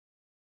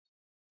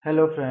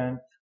Hello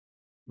friends,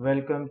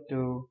 welcome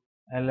to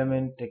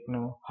LMN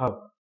Technohub.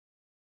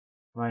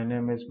 My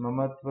name is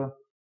Mamatva.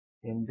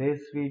 In this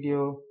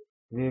video,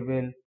 we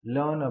will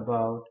learn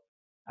about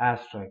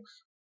Asterisk.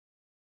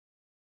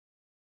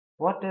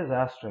 What is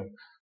Asterisk?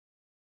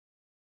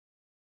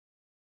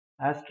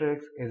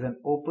 Asterisk is an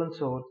open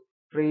source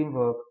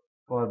framework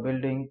for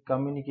building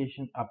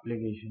communication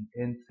application.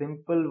 In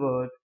simple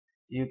words,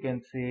 you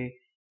can say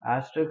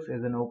Asterisk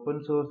is an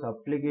open source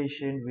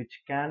application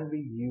which can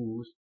be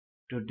used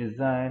to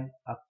design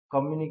a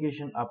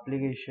communication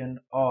application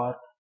or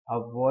a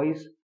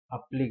voice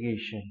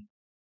application.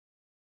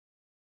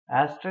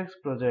 Asterisk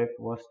project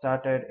was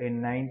started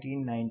in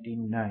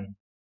 1999.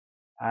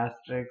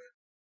 Asterisk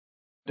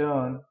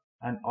turned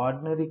an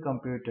ordinary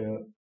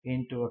computer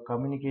into a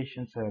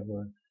communication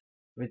server,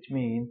 which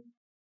means,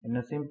 in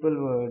a simple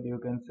word, you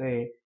can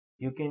say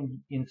you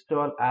can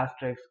install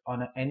Asterisk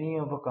on any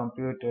of a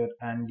computer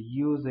and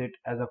use it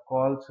as a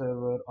call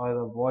server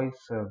or a voice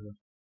server.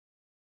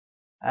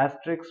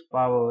 Asterisk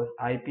powers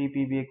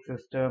IP/PBX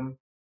system,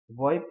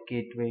 VoIP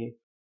gateway,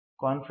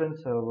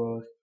 conference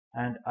servers,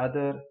 and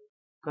other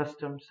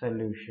custom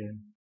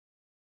solutions.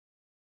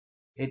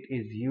 It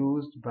is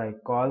used by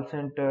call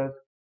centers,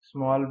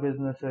 small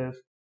businesses,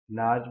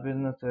 large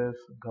businesses,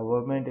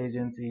 government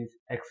agencies,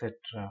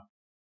 etc.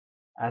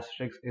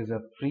 Asterisk is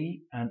a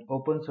free and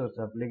open source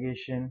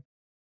application.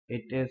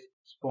 It is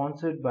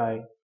sponsored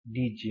by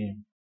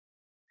DGM.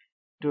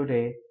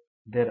 Today,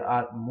 there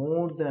are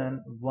more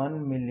than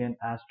 1 million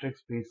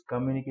Asterisk-based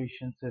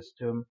communication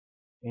systems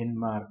in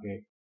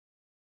market.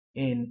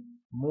 In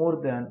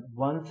more than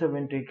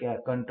 170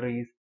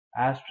 countries,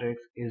 Asterisk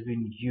is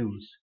being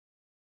used.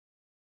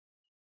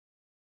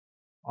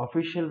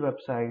 Official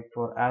website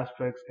for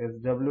Asterisk is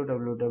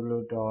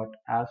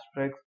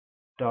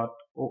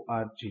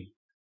www.asterisk.org.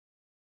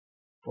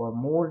 For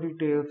more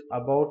details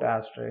about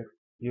Asterisk,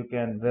 you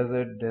can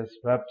visit this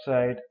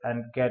website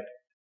and get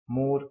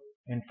more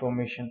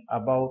information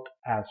about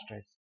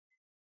Asterisk.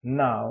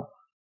 Now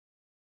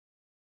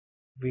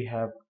we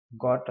have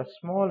got a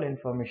small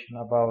information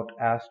about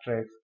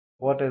Asterisk,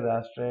 what is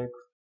Asterisk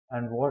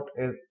and what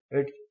is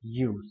its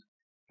use.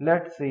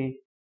 Let's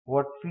see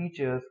what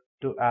features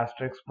do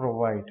Asterisk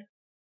provide.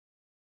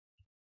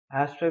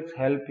 Asterisks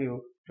help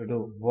you to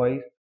do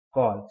voice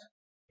calls.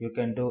 You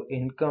can do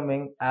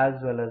incoming as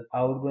well as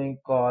outgoing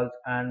calls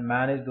and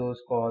manage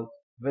those calls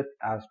with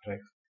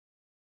asterisks.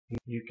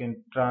 You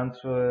can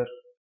transfer,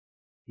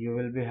 you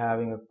will be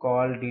having a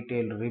call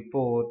detail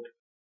report,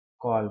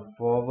 call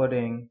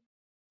forwarding,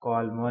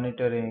 call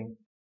monitoring,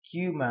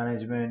 queue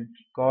management,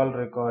 call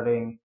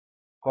recording,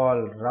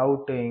 call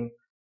routing,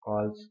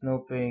 call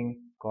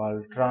snooping,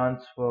 call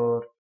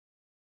transfer,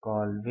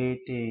 call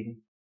waiting,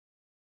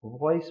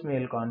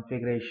 voicemail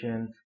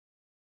configurations,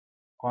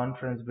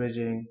 conference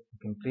bridging. You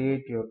can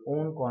create your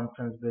own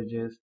conference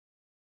bridges,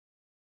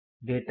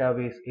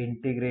 database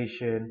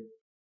integration,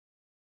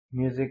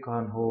 music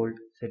on hold,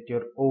 set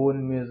your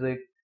own music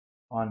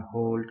on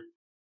hold,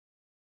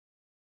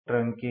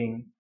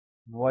 trunking,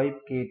 VoIP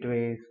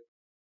gateways,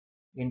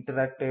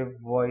 interactive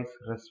voice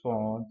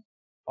response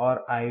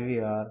or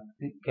IVR,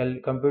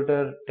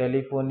 computer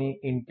telephony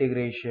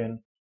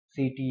integration,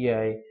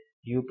 CTI.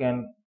 You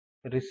can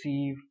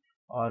receive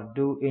or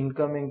do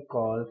incoming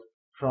calls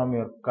from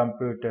your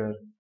computer,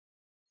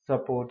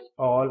 supports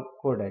all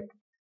codecs.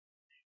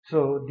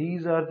 So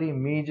these are the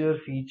major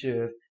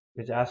features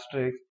which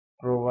Asterisk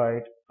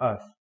provide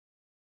us.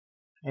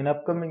 In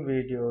upcoming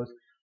videos,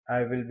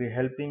 I will be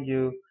helping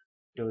you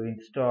to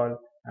install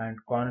and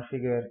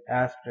configure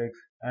Asterisk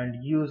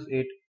and use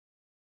it.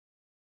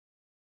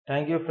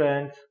 Thank you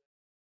friends.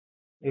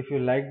 If you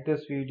liked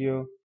this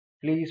video,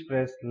 please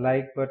press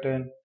like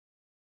button.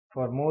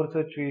 For more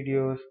such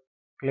videos,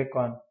 click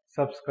on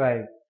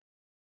subscribe.